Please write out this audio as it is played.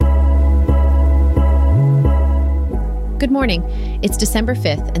Good morning. It's December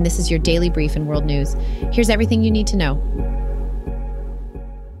 5th, and this is your daily brief in world news. Here's everything you need to know.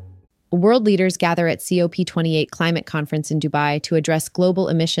 World leaders gather at COP28 climate conference in Dubai to address global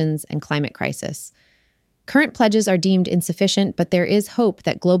emissions and climate crisis. Current pledges are deemed insufficient, but there is hope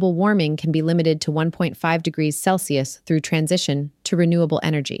that global warming can be limited to 1.5 degrees Celsius through transition to renewable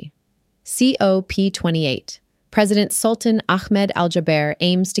energy. COP28. President Sultan Ahmed Al-Jaber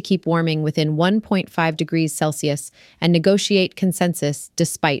aims to keep warming within 1.5 degrees Celsius and negotiate consensus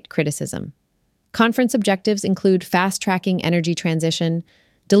despite criticism. Conference objectives include fast-tracking energy transition,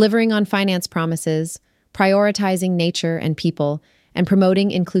 delivering on finance promises, prioritizing nature and people, and promoting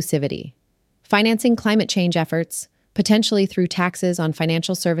inclusivity. Financing climate change efforts, potentially through taxes on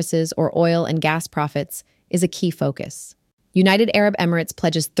financial services or oil and gas profits, is a key focus. United Arab Emirates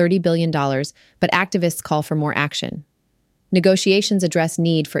pledges $30 billion, but activists call for more action. Negotiations address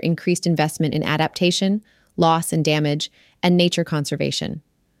need for increased investment in adaptation, loss and damage, and nature conservation.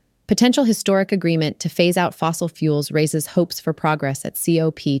 Potential historic agreement to phase out fossil fuels raises hopes for progress at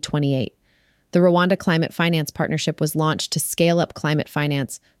COP28. The Rwanda Climate Finance Partnership was launched to scale up climate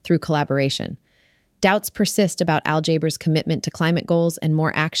finance through collaboration. Doubts persist about Al-Jaber's commitment to climate goals, and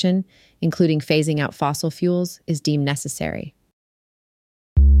more action, including phasing out fossil fuels, is deemed necessary.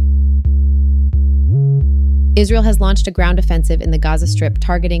 Israel has launched a ground offensive in the Gaza Strip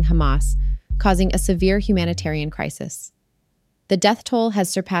targeting Hamas, causing a severe humanitarian crisis. The death toll has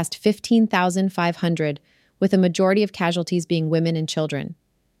surpassed 15,500, with a majority of casualties being women and children.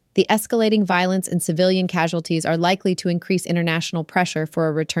 The escalating violence and civilian casualties are likely to increase international pressure for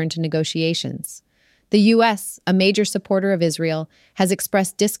a return to negotiations. The U.S., a major supporter of Israel, has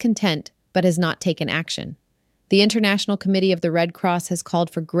expressed discontent but has not taken action. The International Committee of the Red Cross has called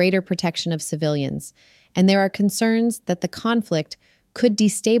for greater protection of civilians, and there are concerns that the conflict could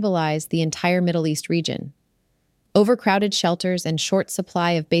destabilize the entire Middle East region. Overcrowded shelters and short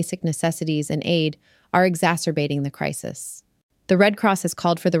supply of basic necessities and aid are exacerbating the crisis. The Red Cross has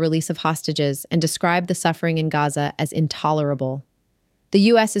called for the release of hostages and described the suffering in Gaza as intolerable. The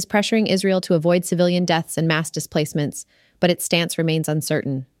U.S. is pressuring Israel to avoid civilian deaths and mass displacements, but its stance remains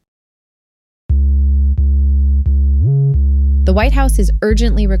uncertain. The White House is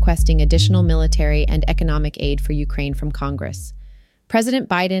urgently requesting additional military and economic aid for Ukraine from Congress. President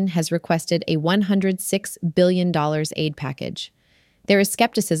Biden has requested a $106 billion aid package. There is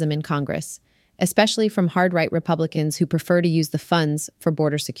skepticism in Congress, especially from hard-right Republicans who prefer to use the funds for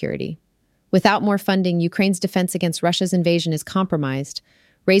border security. Without more funding, Ukraine's defense against Russia's invasion is compromised,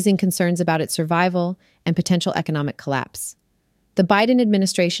 raising concerns about its survival and potential economic collapse. The Biden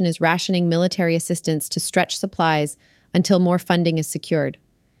administration is rationing military assistance to stretch supplies until more funding is secured.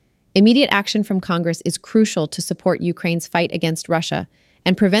 Immediate action from Congress is crucial to support Ukraine's fight against Russia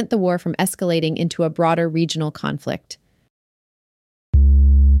and prevent the war from escalating into a broader regional conflict.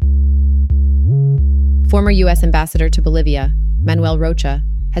 Former U.S. Ambassador to Bolivia, Manuel Rocha,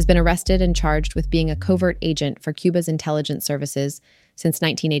 has been arrested and charged with being a covert agent for Cuba's intelligence services since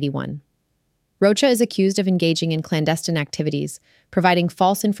 1981. Rocha is accused of engaging in clandestine activities, providing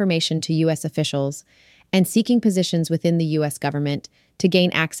false information to U.S. officials, and seeking positions within the U.S. government to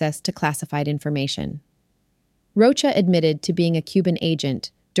gain access to classified information. Rocha admitted to being a Cuban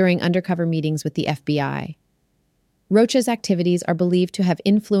agent during undercover meetings with the FBI. Rocha's activities are believed to have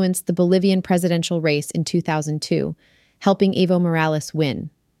influenced the Bolivian presidential race in 2002, helping Evo Morales win.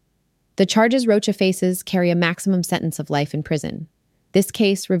 The charges Rocha faces carry a maximum sentence of life in prison. This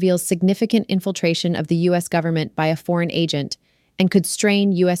case reveals significant infiltration of the U.S. government by a foreign agent and could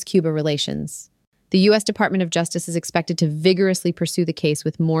strain U.S.-Cuba relations. The U.S. Department of Justice is expected to vigorously pursue the case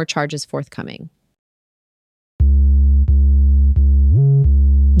with more charges forthcoming.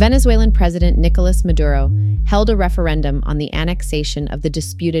 Venezuelan President Nicolas Maduro held a referendum on the annexation of the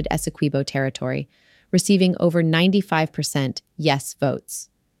disputed Essequibo territory, receiving over 95% yes votes.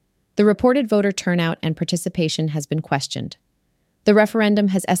 The reported voter turnout and participation has been questioned. The referendum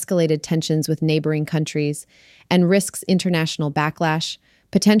has escalated tensions with neighboring countries and risks international backlash,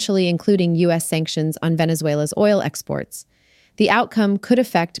 potentially including U.S. sanctions on Venezuela's oil exports. The outcome could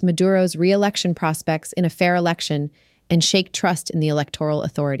affect Maduro's re-election prospects in a fair election and shake trust in the electoral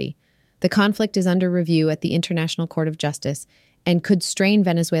authority. The conflict is under review at the International Court of Justice and could strain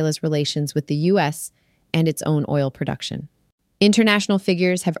Venezuela's relations with the U.S. and its own oil production. International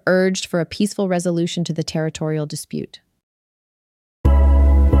figures have urged for a peaceful resolution to the territorial dispute.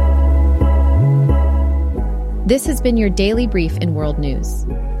 This has been your daily brief in world news.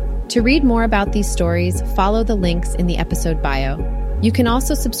 To read more about these stories, follow the links in the episode bio. You can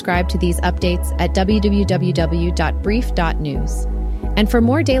also subscribe to these updates at www.brief.news. And for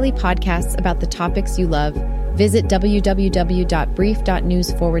more daily podcasts about the topics you love, Visit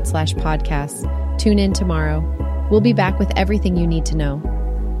www.brief.news/podcasts. Tune in tomorrow. We'll be back with everything you need to know.